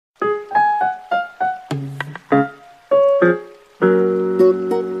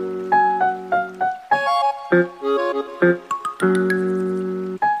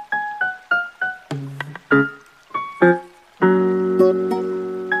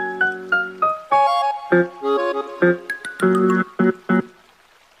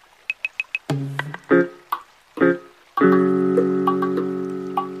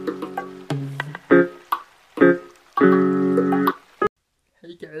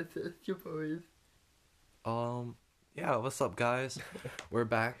it's your boys. Yeah, what's up, guys? We're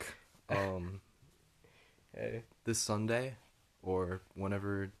back, Hey, this Sunday, or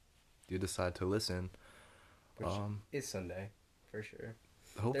whenever you decide to listen. which is Sunday, for sure.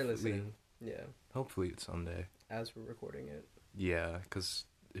 They're Hopefully, listening, yeah, hopefully it's Sunday. as we're recording it. Yeah, because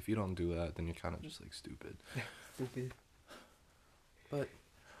if you don't do that, then you're kind of just, like, stupid. Stupid. But,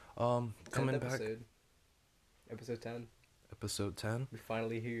 10th coming back, episode. Episode 10. episode 10. We're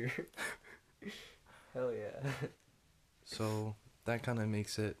finally here. Hell yeah. So, that kind of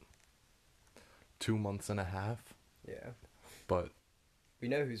makes it 2 months and a half, Yeah. but We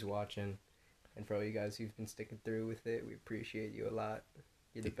know who's watching, and for all you guys who've been sticking through with it, we appreciate you a lot.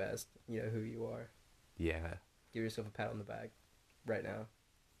 You're the best. You know who you are. yeah. Give yourself a pat on the back right now.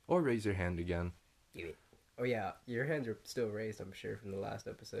 Or raise your hand again. Give it. Oh yeah, your hands are still raised, I'm sure, from the last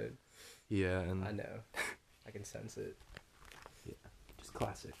episode. Yeah, and I know. I can sense it. just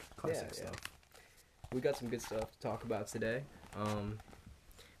classic Yeah. stuff. We got some good stuff to talk about today.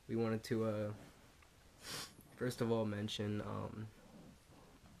 We wanted to first of all mention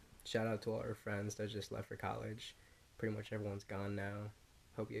shout out to all our friends that just left for college. Pretty much everyone's gone now.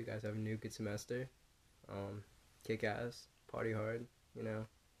 Hope you guys have a new good semester. Kick ass, party hard, you know,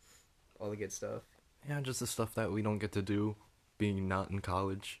 all the good stuff. Yeah, just the stuff that we don't get to do being not in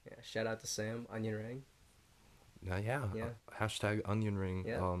college. Yeah, shout out to Sam, Onion Ring. Yeah. Yeah. Hashtag onion ring.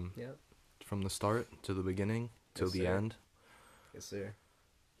 Yeah, yeah. From the start to the beginning till Yes, the sir. end. Yes, sir.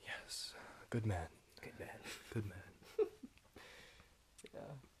 Yes. Good man. Good man. Good man. Yeah.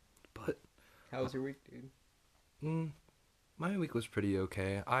 But How was your week, dude? my week was pretty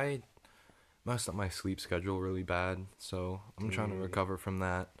okay. I messed up my sleep schedule really bad, so I'm trying to Dude. recover from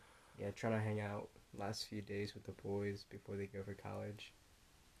that. Yeah, trying to hang out last few days with the boys before they go for college.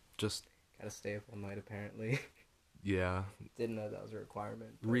 Just, Gotta stay up all night, apparently. yeah, Didn't know that was a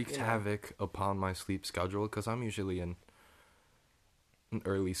requirement. but, wreaked you know. havoc upon my sleep schedule because I'm usually an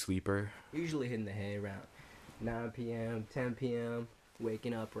early sleeper. Usually hitting the hay around 9 p.m., 10 p.m.,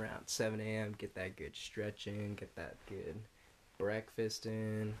 waking up around 7 a.m., get that good stretching, get that good breakfast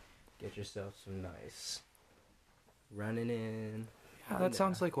in, get yourself some nice running in. Yeah, that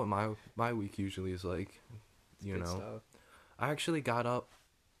sounds like what my week usually is like. You Good know, stuff. I actually got up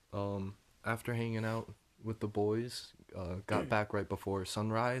after hanging out with the boys, got back right before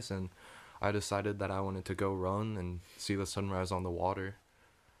sunrise, and I decided that I wanted to go run and see the sunrise on the water.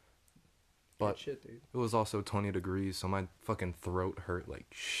 But Good shit, dude. it was also 20 degrees, so my fucking throat hurt like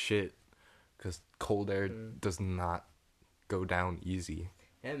shit, because cold air does not go down easy.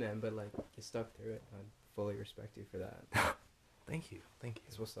 Yeah, man, but like, you stuck through it. I fully respect you for that. Thank you.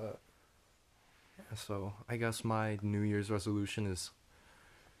 That's what's up. Yeah, so I guess my New Year's resolution is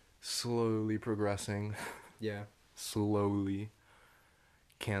slowly progressing. Yeah. Slowly.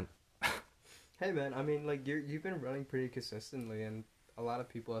 Can't. Hey, man, I mean, like, you've been running pretty consistently, and a lot of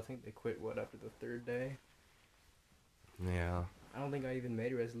people, I think they quit, after the third day? Yeah. I don't think I even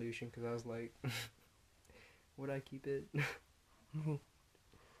made a resolution, because I was like, would I keep it?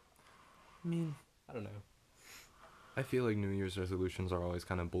 I mean, I don't know. I feel like New Year's resolutions are always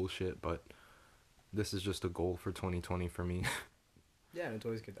kind of bullshit, but this is just a goal for 2020 for me. Yeah, and it's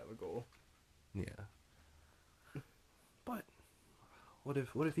always good to have a goal. Yeah. But what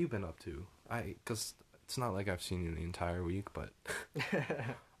have you been up to? Cause it's not like I've seen you the entire week, but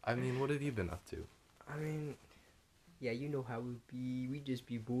I mean, what have you been up to? I mean, yeah, you know how we be. We just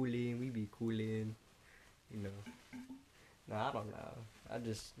be bullying, we be cooling, you know. No, I don't know. I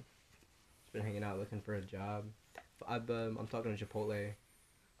just been hanging out looking for a job. I'm talking to Chipotle.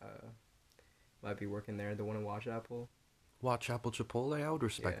 Might be working there, the one in Wash Apple. Watch Apple Chipotle? I would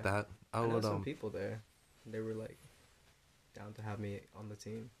respect Yeah. that. I know would some people there. They were like down to have me on the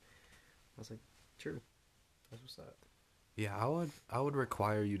team. I was like, true. That's what's up. Yeah, I would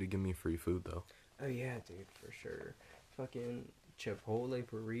require you to give me free food though. Oh yeah, dude, for sure. Fucking Chipotle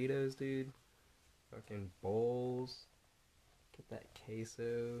burritos, dude. Fucking bowls. Get that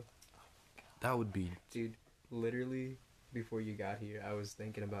queso. That would be Dude, literally, before you got here, I was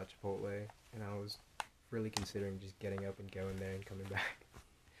thinking about Chipotle, and I was really considering just getting up and going there and coming back.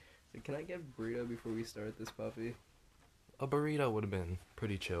 So can I get a burrito before we start this puppy? a burrito would have been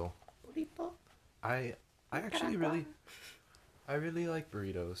pretty chill. Burrito? I actually I really like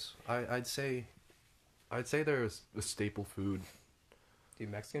burritos. I'd say they're a staple food. Dude,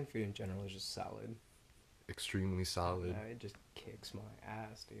 Mexican food in general is just solid. Extremely solid. It just kicks my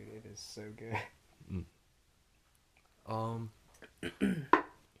ass, dude. It is so good.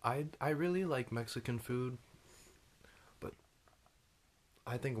 I really like Mexican food, but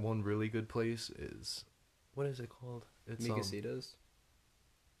I think one really good place is, what is it called? It's Migasitos?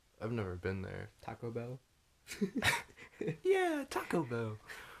 I've never been there. Taco Bell. Yeah, Taco Bell.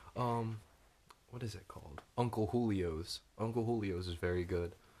 What is it called? Uncle Julio's. Uncle Julio's is very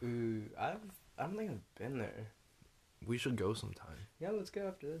good. Ooh, I don't think I've been there. We should go sometime. Yeah, let's go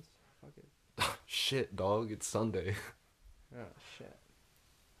after this. Fuck it. Shit, dog. It's Sunday. Oh shit.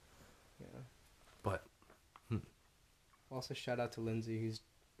 Yeah. But Also, shout out to Lindsay, who's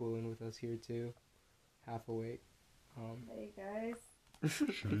bullying with us here too, half awake. Hey guys, what's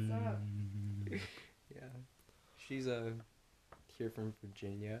up? Yeah, she's here from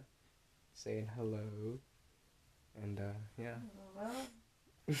Virginia, saying hello, and yeah,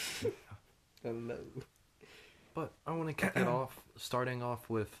 Well, hello. But I want to kick it off, starting off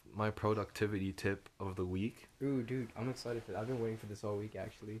with my productivity tip of the week. Ooh, dude, I'm excited for that. I've been waiting for this all week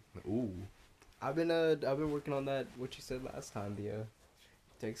actually. Ooh. I've been working on that. What you said last time, the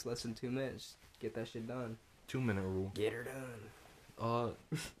takes less than 2 minutes. Get that shit done. 2-minute rule. Get her done.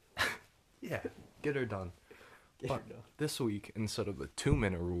 Yeah, get her done. Get But her done. this week, instead of the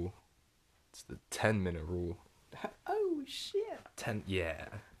 2-minute rule, it's the 10-minute rule. Oh shit! 10, yeah.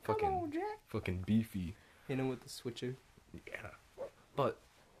 Come Fucking, on, Jack. fucking beefy. Hit him with the switcher. Yeah. But,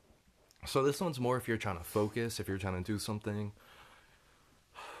 so this one's more if you're trying to focus, if you're trying to do something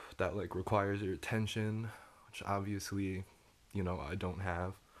that, like, requires your attention, which obviously, you know, I don't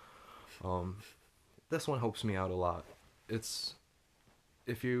have. This one helps me out a lot. It's,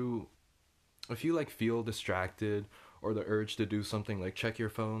 if you, like, feel distracted or the urge to do something, like check your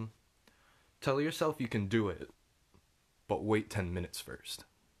phone, tell yourself you can do it, but wait 10 minutes first.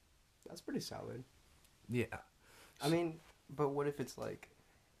 That's pretty solid. Yeah. I mean, but what if it's like,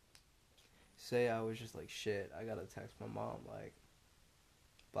 say I was just like, shit, I gotta text my mom, like,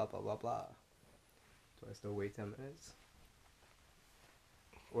 blah, blah, blah, blah. Do I still wait 10 minutes?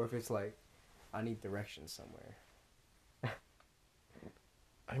 Or if it's like, I need directions somewhere.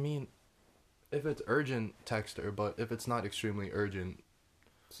 I mean, if it's urgent, text her, but if it's not extremely urgent,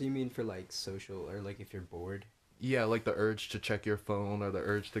 So you mean for like social, or like if you're bored? yeah, like the urge to check your phone or the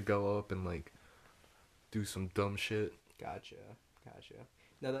urge to go up and, like, do some dumb shit. Gotcha.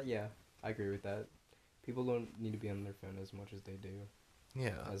 No, that, yeah, I agree with that. People don't need to be on their phone as much as they do,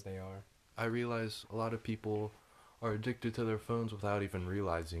 Yeah. as they are. I realize a lot of people are addicted to their phones without even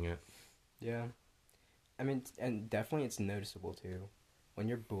realizing it. Yeah. I mean, and definitely it's noticeable too. When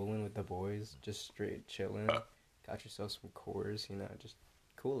you're bowling with the boys, just straight chilling, got yourself some cores, you know, just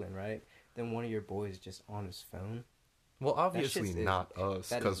cooling, right? Then one of your boys just on his phone. Well, obviously shit's- not us,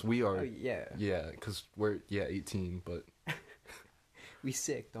 that because is- we are, Oh, yeah. yeah, because we're, 18, but, We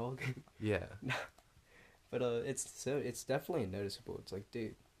sick, dog. yeah. But it's definitely noticeable. It's like,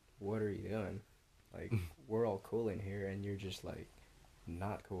 dude, what are you doing? Like, we're all cooling here, and you're just like,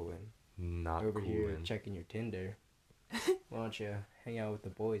 not cooling. Not Over cool, here man. checking your Tinder. Why don't you hang out with the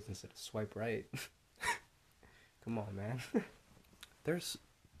boys instead of swipe right? Come on, man. There's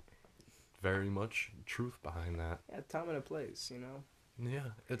very much truth behind that. Yeah, time and a place, you know?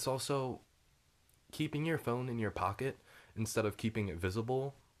 Yeah, it's also keeping your phone in your pocket instead of keeping it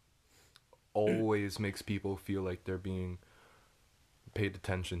visible always makes people feel like they're being paid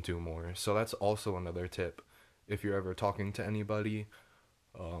attention to more. So that's also another tip. If you're ever talking to anybody,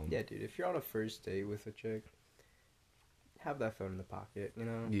 Yeah, dude, if you're on a first date with a chick, have that phone in the pocket, you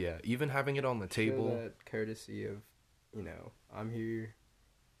know? yeah, even having it on the Show table. that courtesy of, you know, I'm here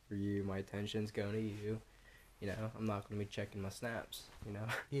for you, my attention's going to you. You know, I'm not going to be checking my snaps, you know?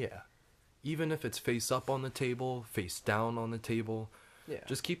 Yeah. Even if it's face up on the table, face down on the table, Yeah.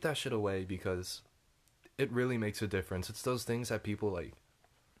 just keep that shit away because it really makes a difference. It's those things that people, like,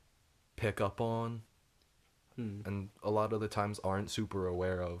 pick up on and a lot of the times aren't super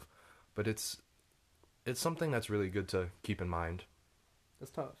aware of, but it's something that's really good to keep in mind. That's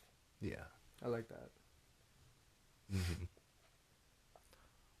tough. Yeah. I like that.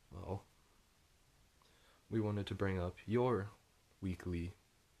 Well, we wanted to bring up your weekly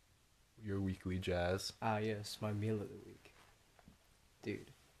jazz. Ah, yes, my meal of the week.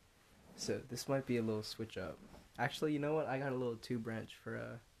 Dude. So, this might be a little switch up. Actually, you know what? I got a little branch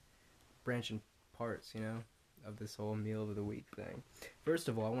for, branching parts, you know, of this whole meal of the week thing. First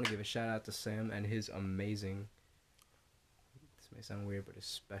of all, I want to give a shout out to Sam and his amazing, this may sound weird, but his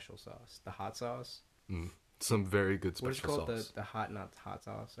special sauce. The hot sauce. Some very good What is it special called? sauce. The hot, not hot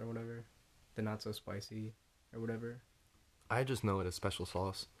sauce or whatever. The not so spicy or whatever. I just know it as special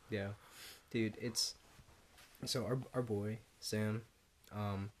sauce. Yeah. Dude, it's... So our boy, Sam,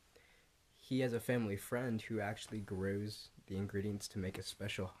 he has a family friend who actually grows the ingredients to make a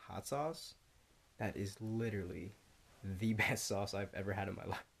special hot sauce that is literally the best sauce I've ever had in my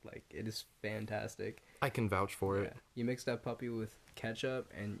life. Like, it is fantastic. I can vouch for it. You mix that puppy with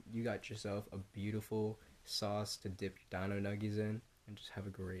ketchup, and you got yourself a beautiful sauce to dip your dino nuggies in, and just have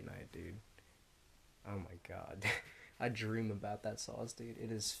a great night, dude. Oh my god. I dream about that sauce, dude.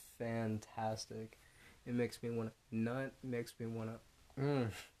 It is fantastic. It makes me want to nut, makes me want to...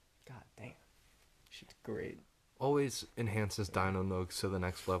 God damn. Shit's great. Always enhances Dino Nugs to the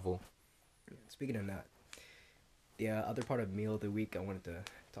next level. Speaking of nut, the other part of meal of the week I wanted to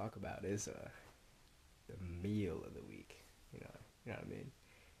talk about is the meal of the week. You know what I mean?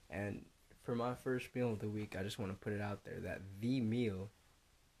 And for my first meal of the week, I just want to put it out there that the meal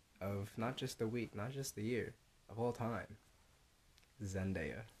of not just the week, not just the year, of all time,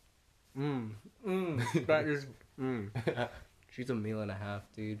 Zendaya. That is, She's a meal and a half,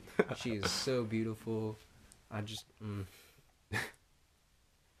 dude. She is so beautiful. I just,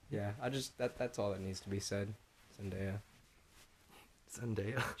 Yeah, that's all that needs to be said. Zendaya.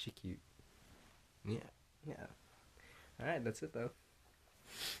 She cute. Yeah. Yeah. Alright, that's it though.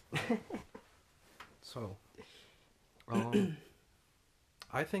 So,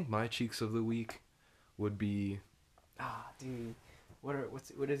 I think my cheeks of the week would be... Dude.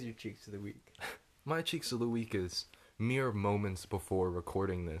 What is your cheeks of the week? My cheeks of the week is mere moments before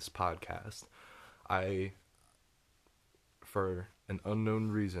recording this podcast. I, for an unknown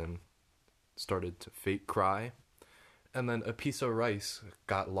reason, started to fake cry, and then a piece of rice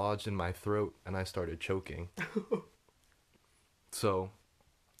got lodged in my throat, and I started choking. So,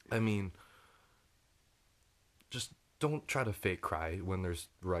 I mean, just don't try to fake cry when there's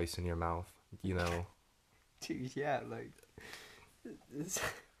rice in your mouth, you know? Dude, yeah, like, it's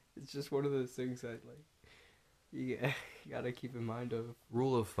just one of those things that, like, you gotta keep in mind of.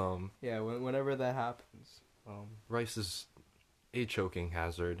 Rule of thumb. Yeah, whenever that happens. Rice is a choking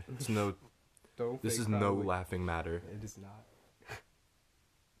hazard. It's no... This is no laughing matter. It is not.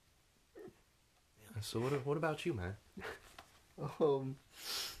 So what about you, man?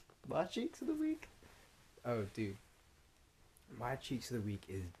 My cheeks of the week? Oh, dude. My cheeks of the week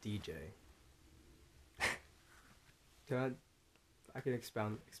is DJ. I can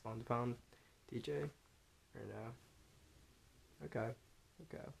expound upon DJ? Or no? Okay.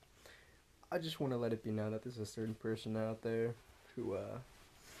 I just want to let it be known that there's a certain person out there who,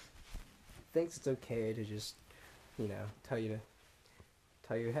 thinks it's okay to just, tell you,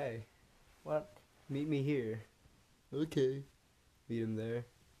 hey, what? Meet me here. Okay. Meet him there.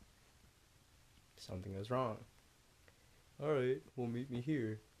 Something goes wrong. Alright, well, meet me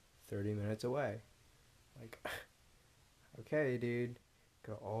here. 30 minutes away. Like, okay, dude.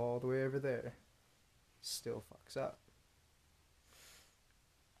 Go all the way over there. Still fucks up.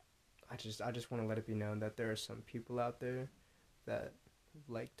 I just want to let it be known that there are some people out there that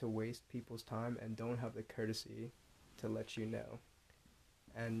like to waste people's time and don't have the courtesy to let you know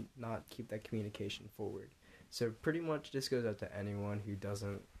and not keep that communication forward. So pretty much this goes out to anyone who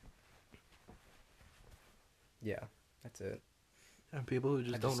doesn't. Yeah, that's it. And people who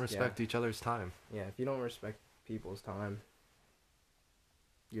just don't respect each other's time. Yeah, if you don't respect people's time,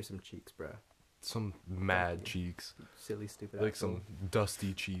 you're some cheeks, bruh. Some mad cheeks. Silly, stupid like asshole. some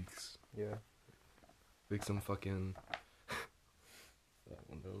dusty cheeks. Yeah. Like some fucking... I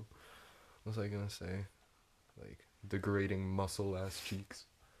don't know. What was I gonna say? Like, degrading muscle-ass cheeks.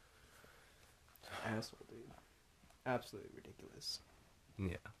 Asshole, dude. Absolutely ridiculous.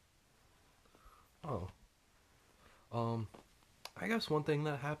 Yeah. Oh. I guess one thing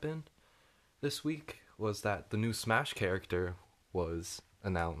that happened this week was that the new Smash character was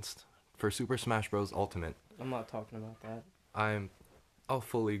announced for Super Smash Bros. Ultimate. I'm not talking about that. I'll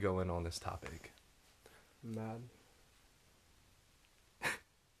fully go in on this topic. I'm mad.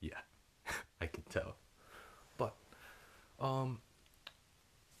 Yeah, I can tell. But,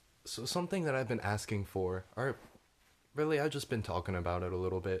 so something that I've been asking for, or really I've just been talking about it a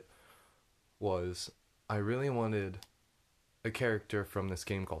little bit, was I really wanted a character from this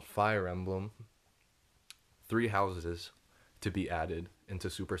game called Fire Emblem, 3 Houses, to be added into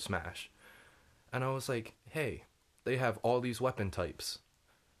Super Smash. And I was like, hey, they have all these weapon types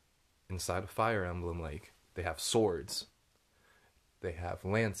inside of Fire Emblem. Like, they have swords, they have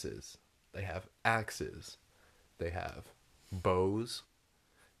lances, they have axes, they have bows,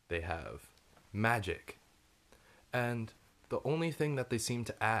 they have magic. And the only thing that they seem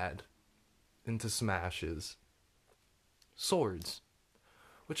to add into Smash is swords,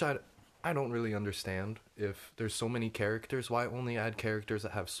 which I don't really understand. If there's so many characters, why only add characters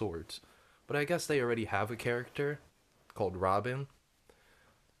that have swords? But I guess they already have a character called Robin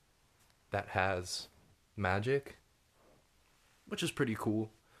that has magic, which is pretty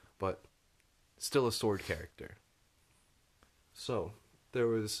cool, but still a sword character. So, there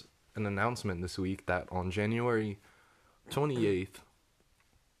was an announcement this week that on January 28th,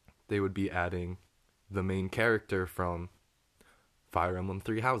 they would be adding the main character from Fire Emblem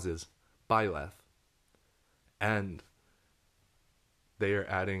Three Houses, Byleth. And they are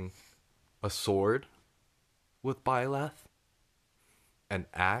adding a sword with Byleth, an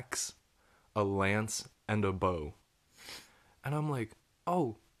axe, a lance, and a bow. And I'm like,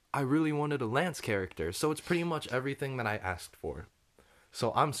 oh, I really wanted a lance character, so it's pretty much everything that I asked for.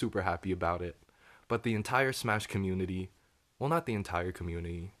 So I'm super happy about it. But the entire Smash community, well, not the entire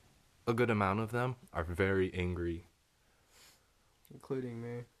community, a good amount of them are very angry, Including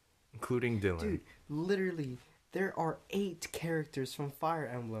me. including Dylan. Dude, literally, there are 8 characters from Fire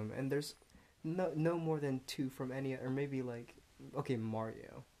Emblem, and there's no more than 2 from any, or maybe like, okay,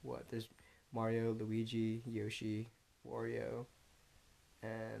 Mario. What? There's Mario, Luigi, Yoshi, Wario,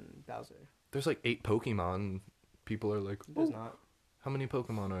 and Bowser. There's like 8 Pokemon. People are like, There's "Ooh, not. how many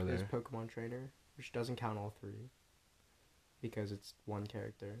Pokemon are There's there?" Pokemon Trainer, which doesn't count all 3, because it's one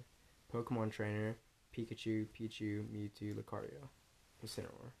character. Pokemon Trainer, Pikachu, Pichu, Mewtwo, Lucario,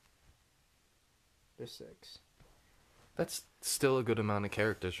 Incineroar. There's 6. That's still a good amount of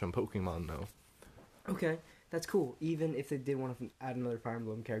characters from Pokemon, though. Okay, that's cool. Even if they did want to add another Fire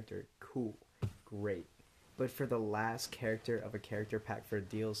Emblem character, cool, great. But for the last character of a character pack for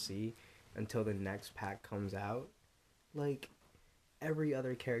DLC until the next pack comes out, like, every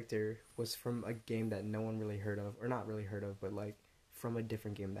other character was from a game that no one really heard of, or not really heard of, but like from a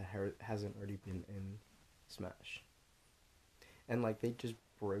different game that hasn't already been in Smash. And like they just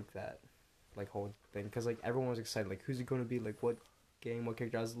broke that like whole thing because like everyone was excited, like who's it going to be, like what game, what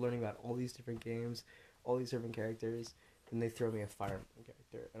character. I was learning about all these different games, all these different characters, and they throw me a Fire Emblem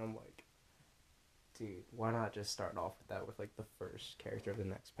character, and I'm like, dude, why not just start off with that, with like the first character of the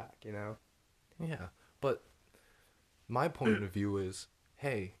next pack, you know? Yeah, but my point of view is,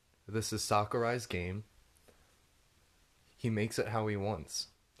 hey, this is Sakurai's game. He makes it how he wants.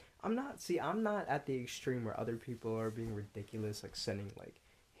 I'm not at the extreme where other people are being ridiculous, like sending like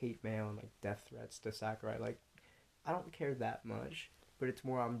hate mail and like death threats to Sakurai. Like, I don't care that much, but it's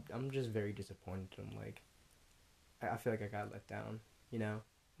more I'm just very disappointed. I'm like, I feel like I got let down, you know?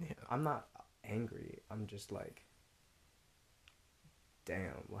 Yeah. I'm not angry. I'm just like,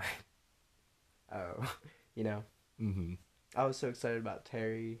 damn, like, oh, you know? Mm-hmm. I was so excited about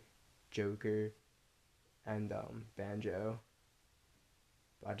Terry, Joker, and Banjo.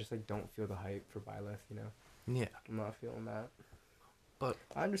 I just like don't feel the hype for Byleth, you know? Yeah. I'm not feeling that. But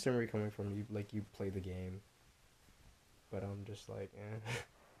I understand where you're coming from. You like you play the game, but I'm just like, eh.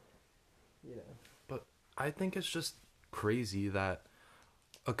 You know. But I think it's just crazy that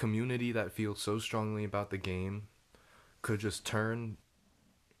a community that feels so strongly about the game could just turn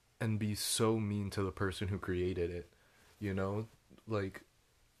and be so mean to the person who created it. You know? Like,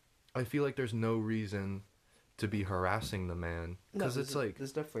 I feel like there's no reason to be harassing the man. Because it's like...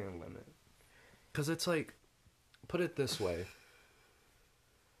 There's definitely a limit. Because it's like... Put it this way.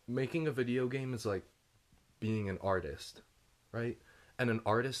 Making a video game is like being an artist, right? And an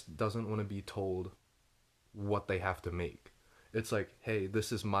artist doesn't want to be told what they have to make. It's like, hey,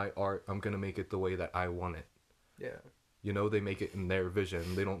 this is my art. I'm going to make it the way that I want it. Yeah. You know, they make it in their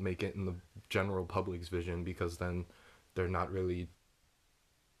vision. They don't make it in the general public's vision, because then they're not really...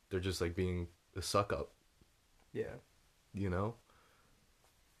 They're just like being a suck up. Yeah. You know?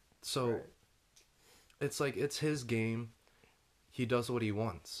 So, Right. it's like, it's his game. He does what he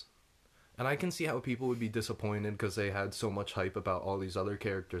wants. And I can see how people would be disappointed because they had so much hype about all these other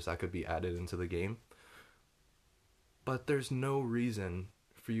characters that could be added into the game. But there's no reason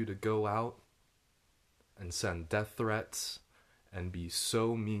for you to go out and send death threats and be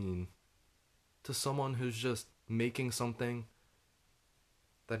so mean to someone who's just making something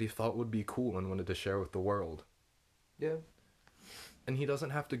that he thought would be cool and wanted to share with the world. Yeah. And he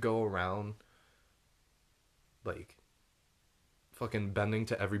doesn't have to go around, like, fucking bending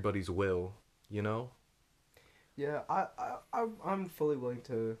to everybody's will, you know? Yeah, I'm fully willing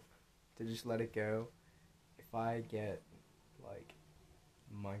to just let it go if I get, like,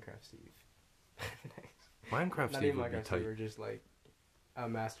 Minecraft Steve. Minecraft Not Steve even would be Minecraft tight. Steve, or just, like, a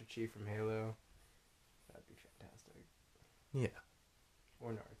Master Chief from Halo. That'd be fantastic. Yeah,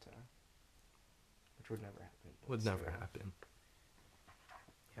 Or Naruto. Which would never happen. but would never still. happen.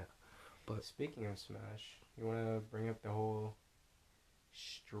 Yeah, but Speaking of Smash, you want to bring up the whole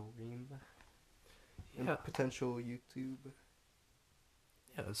stream and yeah, potential YouTube?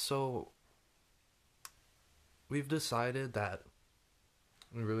 yeah. So we've decided that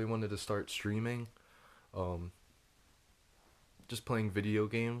we really wanted to start streaming, just playing video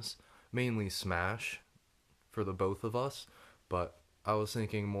games, mainly Smash, for the both of us. But I was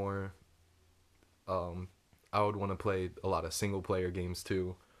thinking more, I would want to play a lot of single player games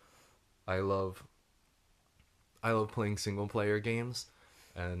too. I love playing single player games,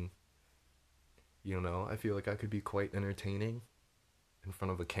 and I feel like I could be quite entertaining in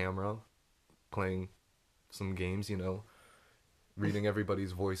front of a camera playing some games, reading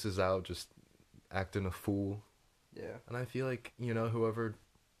everybody's voices out, just acting a fool. Yeah. And I feel like, whoever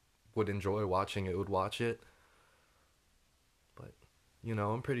would enjoy watching it would watch it. But,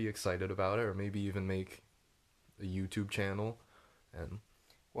 I'm pretty excited about it, or maybe even make a YouTube channel. And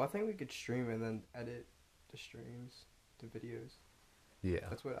Well, I think we could stream and then edit the streams to videos. yeah,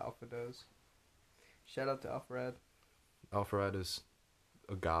 That's what Alpha does. Shout out to Alpharad. Alpharad is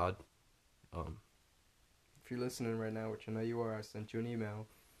a god. If you're listening right now, which I know you are, I sent you an email.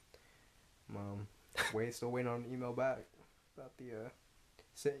 Still waiting on an email back about the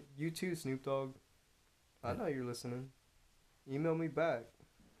say you too, Snoop Dogg. I know you're listening. Email me back.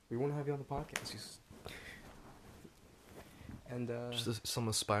 We want to have you on the podcast. And Just some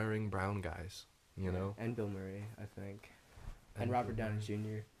aspiring brown guys, and Bill Murray, I think, and And Robert Bill Downey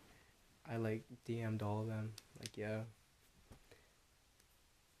Murray. Jr. I DM'd all of them. Yeah,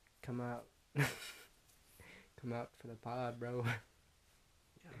 come out, come out for the pod, bro.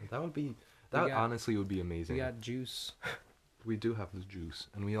 That would be, got- honestly would be amazing. We got juice. We do have the juice,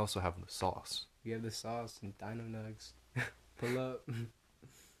 and we also have the sauce. We have the sauce and Dino Nugs. Pull up.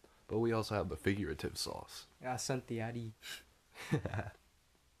 But we also have the figurative sauce. I sent the Addy. Yeah.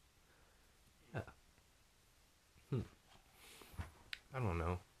 I don't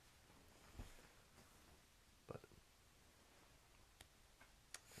know. But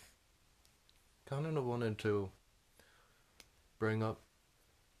kind of wanted to bring up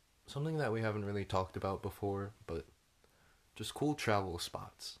something that we haven't really talked about before, but just cool travel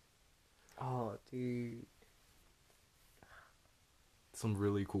spots. Oh, dude. Some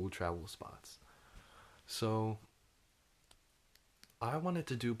really cool travel spots. So I wanted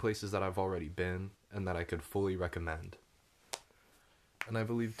to do places that I've already been and that I could fully recommend. And I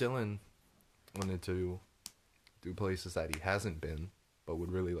believe Dylan wanted to do places that he hasn't been but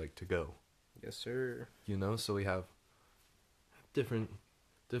would really like to go. Yes, sir. So we have different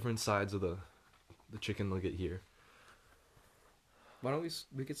sides of the chicken nugget here. Why don't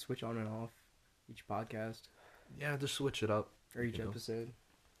we could switch on and off each podcast Yeah, just switch it up. or each You know. episode.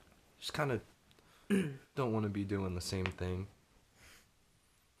 Just kind of don't want to be doing the same thing.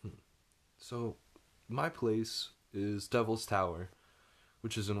 So, my place is Devil's Tower,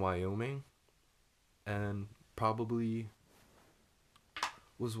 which is in Wyoming, and probably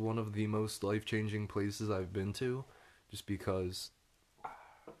was one of the most life-changing places I've been to, just because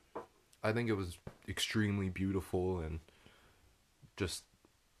I think it was extremely beautiful and just,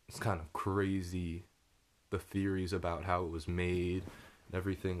 it's kind of crazy, the theories about how it was made and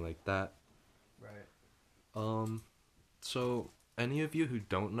everything like that. Right. So any of you who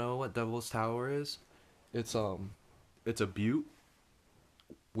don't know what Devil's Tower is, it's a butte,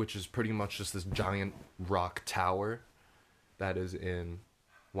 which is pretty much just this giant rock tower that is in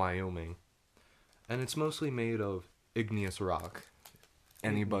Wyoming. And it's mostly made of igneous rock.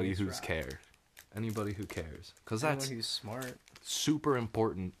 Anybody Igneous who's rock. cared. Anybody who cares. Because Anyone that's who's smart. super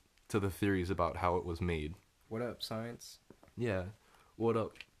important to the theories about how it was made. What up, science? Yeah. What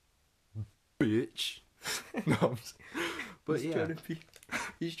up, bitch? No, I'm just- but yeah.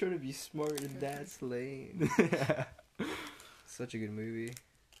 He's trying to be smart, and that's lame. Such a good movie.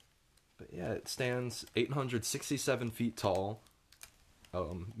 But yeah, it stands 867 feet tall,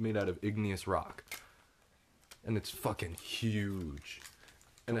 made out of igneous rock. And it's fucking huge.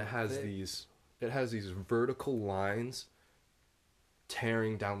 And it has Thick. these vertical lines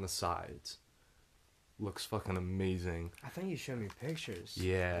tearing down the sides. Looks fucking amazing. I think you showed me pictures.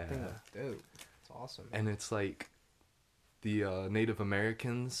 Yeah. That thing looks dope. It's awesome. And it's like the Native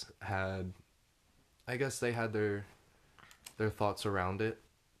Americans had, I guess they had their thoughts around it.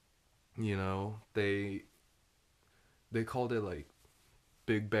 They called it like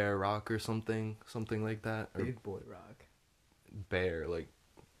Big Bear Rock or something like that. Or Big Boy Rock. bear, like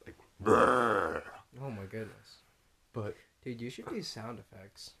Oh my goodness. But Dude, you should do sound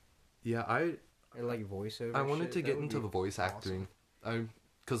effects. yeah, I Or like voiceover. wanted shit. to That get would into be the voice acting.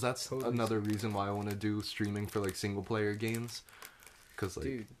 Because that's Totally another reason why I want to do streaming for like single player games. Because like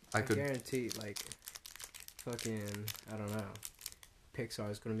Dude, I I could- guarantee, like, fucking, I don't know. Pixar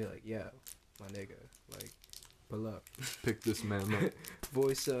is gonna be like, yo, my nigga, like, pull up. pick this man up.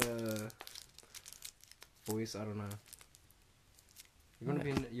 Voice, I don't know.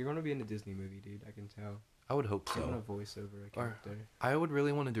 You're gonna be in a Disney movie, dude. I can tell. I would hope You're so. gonna voice over a character. I would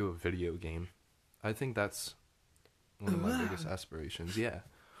really want to do a video game. I think that's one of my biggest aspirations. Yeah,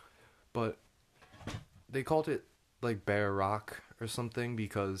 but they called it like Bear Rock or something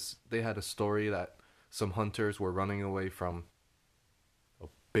because they had a story that some hunters were running away from a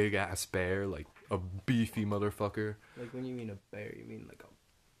big ass bear, like a beefy motherfucker, Like when you mean a bear, you mean like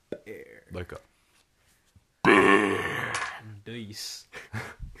a bear. like a Dice.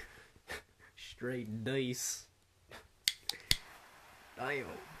 Straight dice. Damn.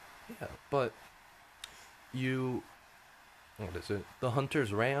 yeah. But what is it? The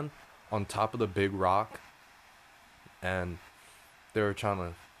hunters ran on top of the big rock, and they were trying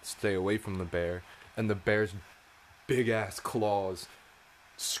to stay away from the bear, and the bear's big ass claws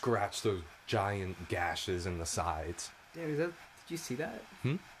scratched those giant gashes in the sides. Damn, did you see that?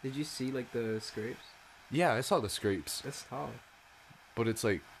 Hmm? Did you see like the scrapes? Yeah, I saw the scrapes, That's tall. but it's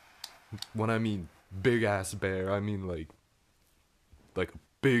like, when I mean big ass bear, I mean like a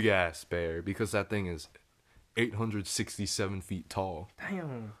big ass bear, because that thing is 867 feet tall.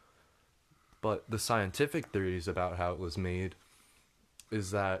 Damn. But the scientific theories about how it was made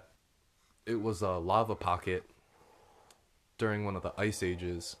is that it was a lava pocket during one of the ice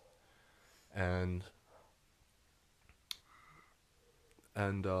ages, and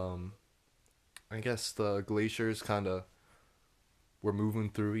I guess the glaciers kind of were moving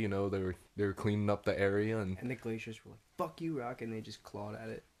through. You know, they were cleaning up the area, and And the glaciers were like, "Fuck you, rock," and they just clawed at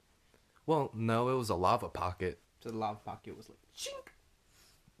it. well, no, it was a lava pocket. So the lava pocket was like, "Chink."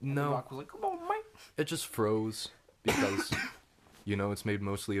 And the No, rock was like, "Come on, man." it just froze because you know it's made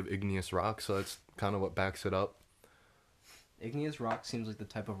mostly of igneous rock, so that's kind of what backs it up. Igneous rock seems like the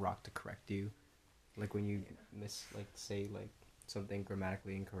type of rock to correct you, like when you say like something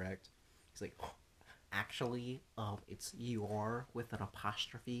grammatically incorrect. It's like, actually, it's "your" with an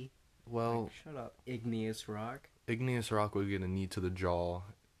apostrophe. Well, Like, shut up, igneous rock. igneous rock would get a knee to the jaw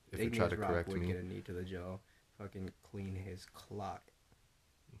if it tried to correct would me. get a knee to the jaw. Fucking clean his clock.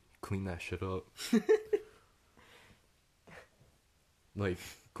 Clean that shit up. Like,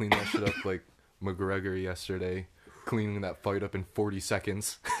 clean that shit up like McGregor yesterday, cleaning that fight up in 40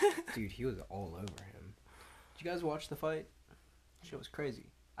 seconds. Dude, he was all over him. Did you guys watch the fight? Shit was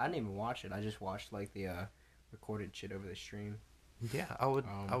crazy. I didn't even watch it. I just watched like the recorded shit over the stream. Yeah, I would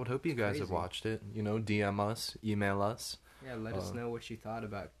hope you guys have crazy. watched it. You know, DM us, email us. Yeah, let us know what you thought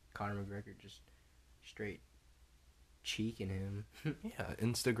about Conor McGregor just straight cheeking him. Yeah,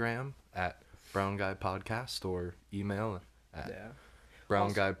 Instagram at Brown Guy Podcast or email at Yeah.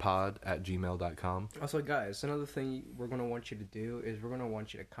 brownguypod@gmail.com. Also, guys, another thing we're gonna want you to do is we're gonna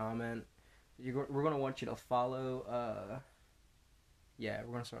want you to comment. We're gonna want you to follow. Yeah,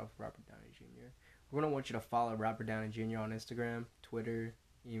 we're gonna start off with Robert Downey Jr. We're gonna want you to follow Robert Downey Jr. on Instagram, Twitter,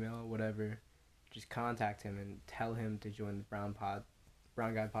 email, whatever. Just contact him and tell him to join the Brown Guy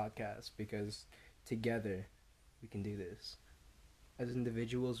Podcast, because together we can do this. As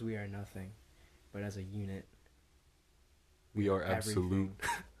individuals, we are nothing, but as a unit, We are absolute. everything.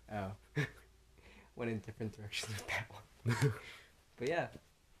 Oh, went in different directions with that one. But yeah,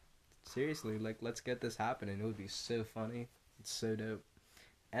 seriously, like, let's get this happening. It would be so funny. It's so dope.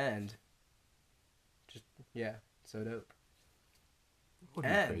 And just, yeah, so dope. Would be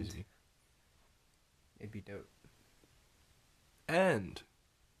And- crazy. It'd be dope. And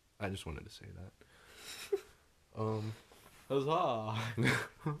I just wanted to say that. Huzzah!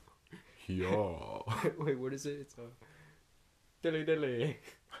 Yeah. Wait, what is it? It's dilly dilly.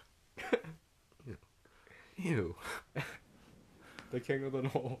 Ew. The King of the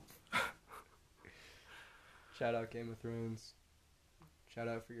North. Shout out Game of Thrones. Shout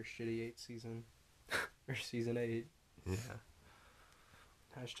out for your shitty 8th season. Or season 8. Yeah.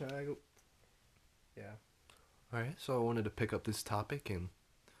 Hashtag. Yeah. Alright, so I wanted to pick up this topic and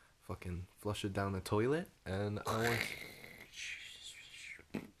fucking flush it down the toilet, and I want...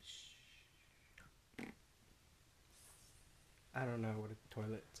 I don't know what a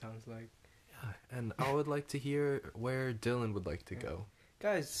toilet sounds like. Yeah, and I would like to hear where Dylan would like to go.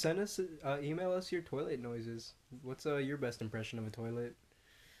 Guys, send us, email us your toilet noises. What's your best impression of a toilet?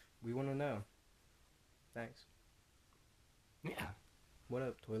 We want to know. Thanks. Yeah. What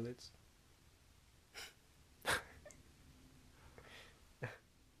up, toilets?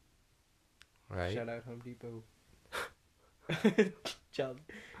 Right? Shout out Home Depot.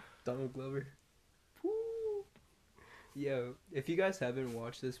 Donald Glover. Woo. Yo, if you guys haven't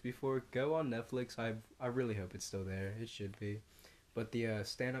watched this before, go on Netflix. I really hope it's still there. It should be. But the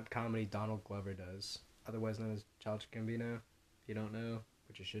stand-up comedy Donald Glover does, otherwise known as Childish Gambino, if you don't know,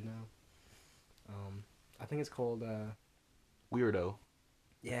 but you should know. I think it's called Weirdo.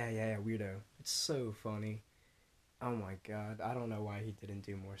 Yeah, Weirdo. It's so funny. Oh my god, I don't know why he didn't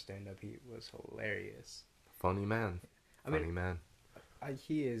do more stand-up. He was hilarious. Funny man. I mean, Funny man.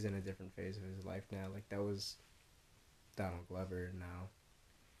 he is in a different phase of his life now. Like, that was Donald Glover now.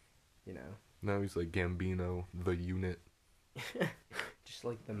 You know? Now he's like Gambino, the unit. Just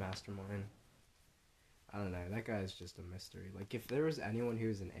like the mastermind. I don't know. That guy's just a mystery. Like, if there was anyone who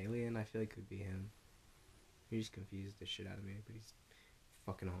was an alien, I feel like it could be him. He just confused the shit out of me, but he's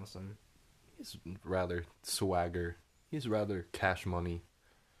fucking awesome. He's rather swagger. He's rather cash money.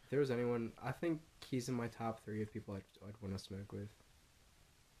 If there was anyone, I think he's in my top 3 of people I'd want to smoke with.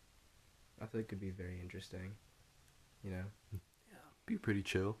 I think it could be very interesting. You know? Yeah, be pretty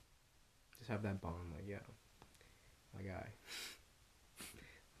chill. Just have that bond, like, yo, my guy.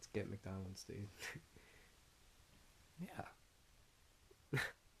 Let's get McDonald's, dude. Yeah.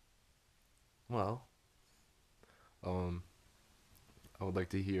 Well, I would like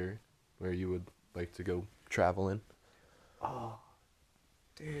to hear where you would like to go traveling. Oh,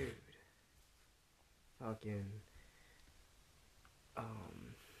 dude. Fucking,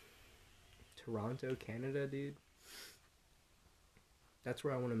 Toronto, Canada, dude. That's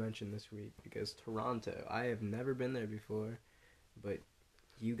where I want to mention this week, because Toronto, I have never been there before, but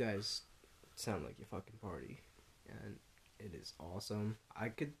you guys sound like you fucking party, and it is awesome.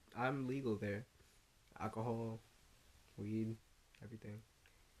 I'm legal there. Alcohol, weed, everything.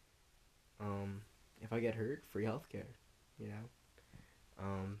 If I get hurt, free healthcare, you know?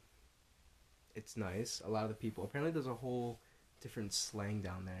 It's nice. A lot of the people, apparently there's a whole different slang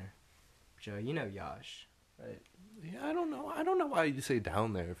down there, which, you know, Yash, right? Yeah, I don't know why you say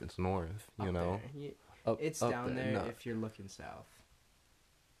down there if it's north, you Up know? there. Up Down there no. if you're looking south.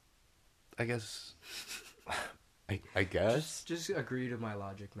 I guess. I guess. Just agree to my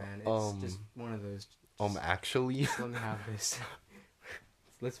logic, man. It's just one of those. Actually. Just let me have this.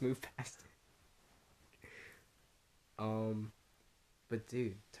 Let's move past it. But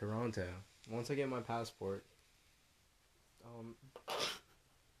dude, Toronto. Once I get my passport,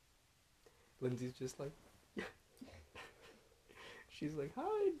 Lindsay's just like, she's like,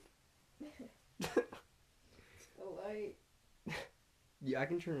 hide. It's the light. Yeah, I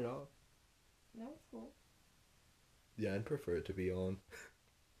can turn it off. No, it's cool. Yeah, I'd prefer it to be on.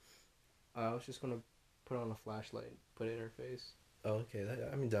 I was just gonna put on a flashlight, put it in her face. Oh, okay.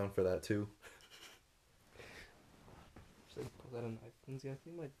 I'm down for that too. Just like, pull out a knife. Lindsay, I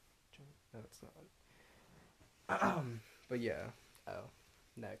think my... No, it's not. But yeah. Oh.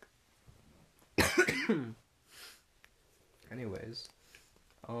 Neck. Anyways.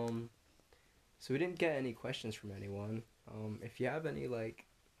 So we didn't get any questions from anyone. If you have any, like...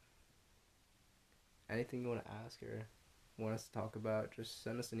 anything you want to ask or want us to talk about, just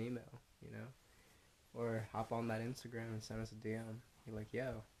send us an email, you know? Or hop on that Instagram and send us a DM. You're like,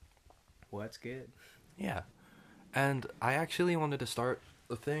 yo, what's good? Yeah. And I actually wanted to start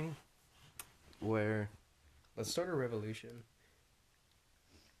a thing where... Let's start a revolution.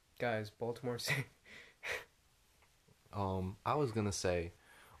 Guys, Baltimore City. I was gonna say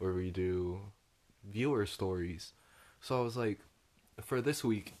where we do viewer stories. So I was like, for this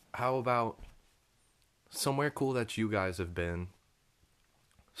week, how about somewhere cool that you guys have been?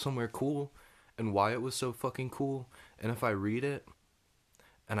 Somewhere cool and why it was so fucking cool. And if I read it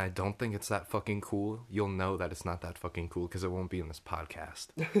and I don't think it's that fucking cool, you'll know that it's not that fucking cool because it won't be in this podcast.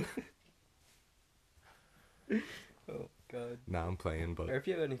 Oh, God. Nah, I'm playing, but... Or if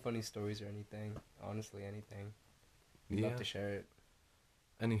you have any funny stories or anything, honestly, anything, we'd love to share it.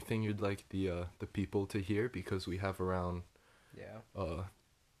 Anything you'd like the people to hear, because we have around Yeah.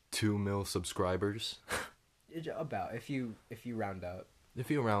 2 mil subscribers. About if you round up. If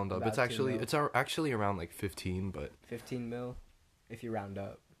you round up, About 2 mil. it's actually around like 15, but 15 mil, if you round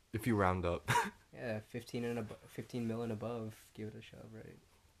up. if you round up, Yeah, 15 mil and above, give it a shove, right?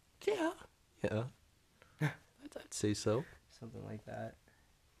 yeah, I'd say so. Something like that.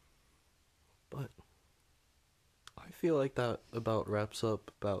 But I feel like that about wraps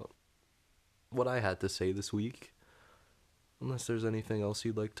up about what I had to say this week. Unless there's anything else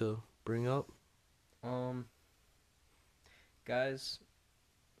you'd like to bring up. Guys,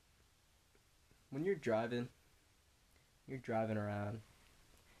 when you're driving around,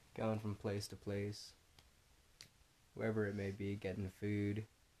 going from place to place, wherever it may be, getting food,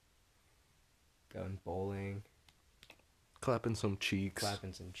 going bowling, Clapping some cheeks.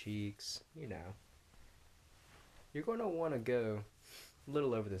 you know. You're going to want to go a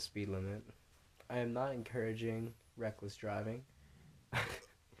little over the speed limit. I am not encouraging reckless driving.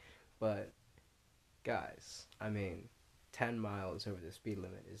 But, guys, I mean, 10 miles over the speed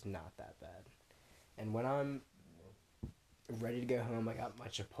limit is not that bad. And when I'm ready to go home, I got my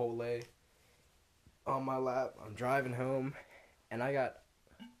Chipotle on my lap. I'm driving home, and I got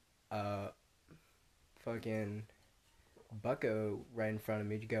fucking bucko right in front of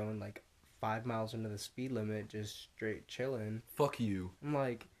me going like 5 miles under the speed limit, just straight chilling. Fuck you. I'm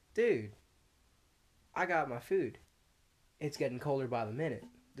like, dude, I got my food. It's getting colder by the minute.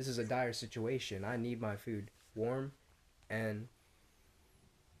 This is a dire situation. I need my food warm and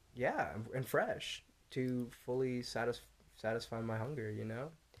and fresh to fully satisfy my hunger, you know?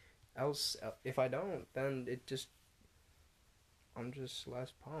 Else, if I don't, then I'm just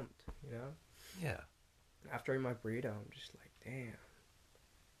less pumped, you know? Yeah. After eating my burrito, I'm just like, damn,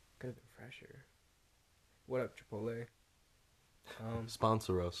 could have been fresher. What up, Chipotle?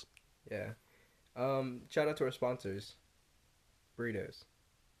 Sponsor us. Yeah. Shout out to our sponsors. Burritos.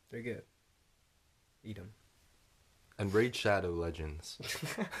 They're good. Eat them. And Raid Shadow Legends.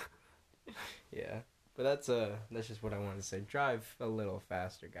 Yeah. But that's just what I wanted to say. Drive a little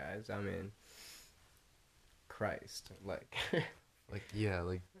faster, guys. I mean, Christ. Like,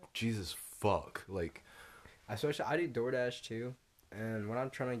 like, Jesus fuck. Like, especially, I do DoorDash too. And when I'm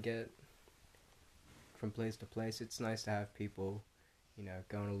trying to get from place to place, it's nice to have people, you know,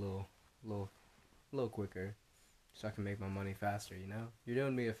 going a little quicker. So I can make my money faster, you know? You're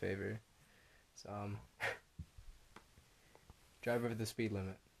doing me a favor. So, drive over the speed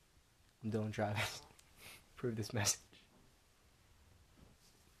limit. I'm Dylan Travis. Prove this message.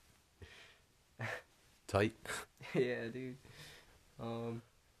 tight. Yeah, dude.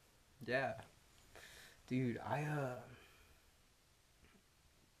 Yeah. Dude, I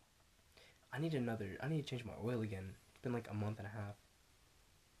need to change my oil again. It's been like a month and a half.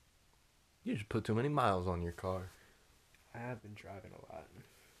 You just put too many miles on your car. I have been driving a lot.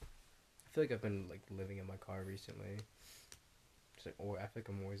 I feel like I've been like living in my car recently. Just like, or I feel like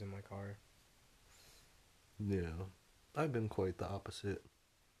I'm always in my car. Yeah. I've been quite the opposite.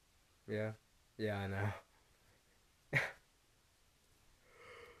 Yeah. Yeah, I know.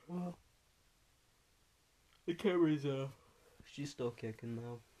 Well, the camera's she's still kicking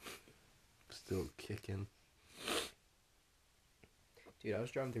though. Still kicking. Dude, I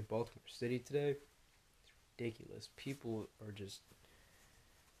was driving through Baltimore City today. It's ridiculous. People are just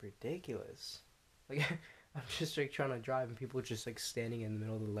ridiculous. Like, I'm just like trying to drive and people are just like standing in the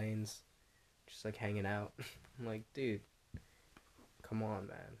middle of the lanes, just like hanging out. I'm like, dude, come on,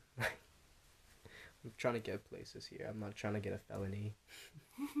 man. I'm trying to get places here. I'm not trying to get a felony.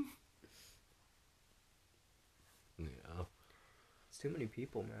 Yeah. It's too many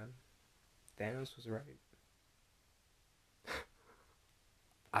people, man. Thanos was right.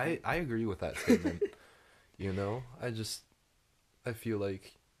 I agree with that statement. You know, I feel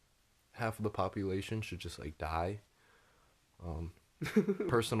like half of the population should just like die.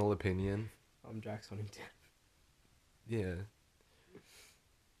 Personal opinion. I'm Jax Huntington. Yeah.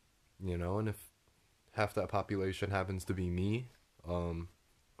 You know, and if half that population happens to be me,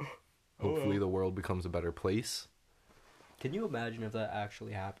 hopefully the world becomes a better place. Can you imagine if that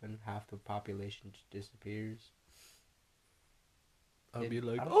actually happened? Half the population just disappears. I'd be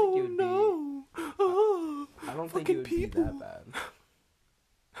like, I don't oh think it would no! Oh, I don't think fucking it would people. be that bad.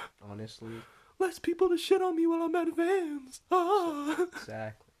 Honestly. Less people to shit on me while I'm at Vans. Ah.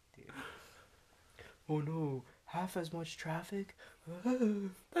 Exactly, dude. Oh no, half as much traffic?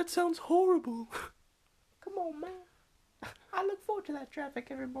 That sounds horrible. Come on, man. I look forward to that traffic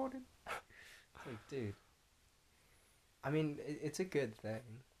every morning. It's like, dude. I mean, it's a good thing,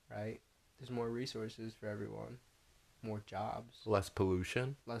 right? There's more resources for everyone. More jobs. Less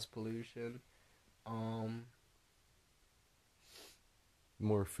pollution. Less pollution.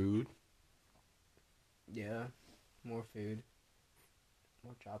 More food. Yeah. More food.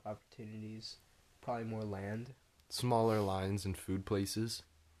 More job opportunities. Probably more land. Smaller lines in food places.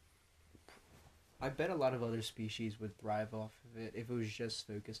 I bet a lot of other species would thrive off of it if it was just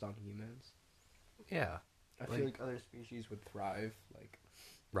focused on humans. Yeah. I feel like other species would thrive, like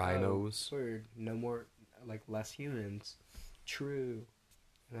Rhinos. Or no more, like less humans. True.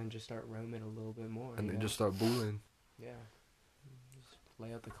 And then just start roaming a little bit more. And they just start bullying. Yeah. Just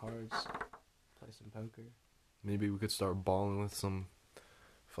lay out the cards. Play some poker. Maybe we could start balling with some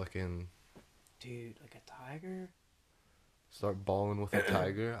fucking... Dude, like a tiger? Start balling with a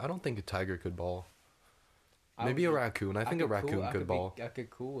tiger? I don't think a tiger could ball. Maybe a raccoon. I think a raccoon could ball. I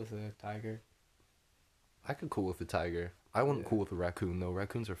could cool with a tiger. I could cool with a tiger. I wouldn't cool with a raccoon, though.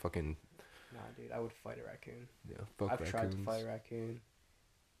 Raccoons are fucking... Nah, dude, I would fight a raccoon. Yeah, fuck I've raccoons. tried to fight a raccoon,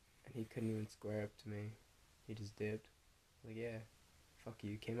 and he couldn't even square up to me. He just dipped. Like, yeah, fuck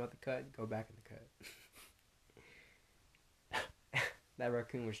you. Came out the cut, go back in the cut. That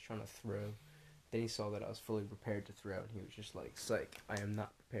raccoon was trying to throw. Then he saw that I was fully prepared to throw, and he was just like, psych, I am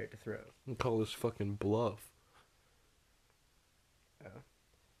not prepared to throw. And call this fucking bluff.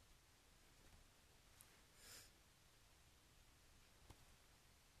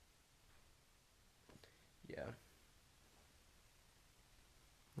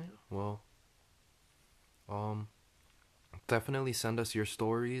 Well, um, definitely send us your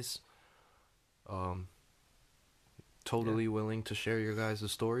stories. Um, totally willing to share your guys'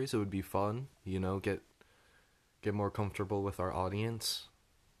 stories. It would be fun, get more comfortable with our audience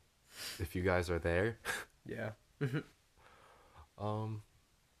if you guys are there. Yeah. Um,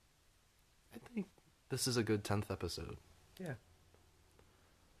 I think this is a good 10th episode. Yeah.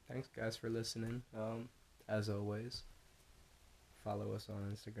 Thanks, guys, for listening. As always, follow us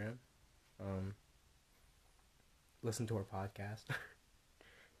on Instagram. Listen to our podcast.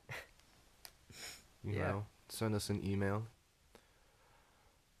 You Yeah. know, send us an email.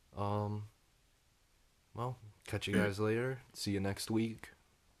 Well, catch you guys later. See you next week.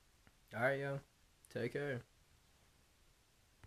 All right, yo. Take care.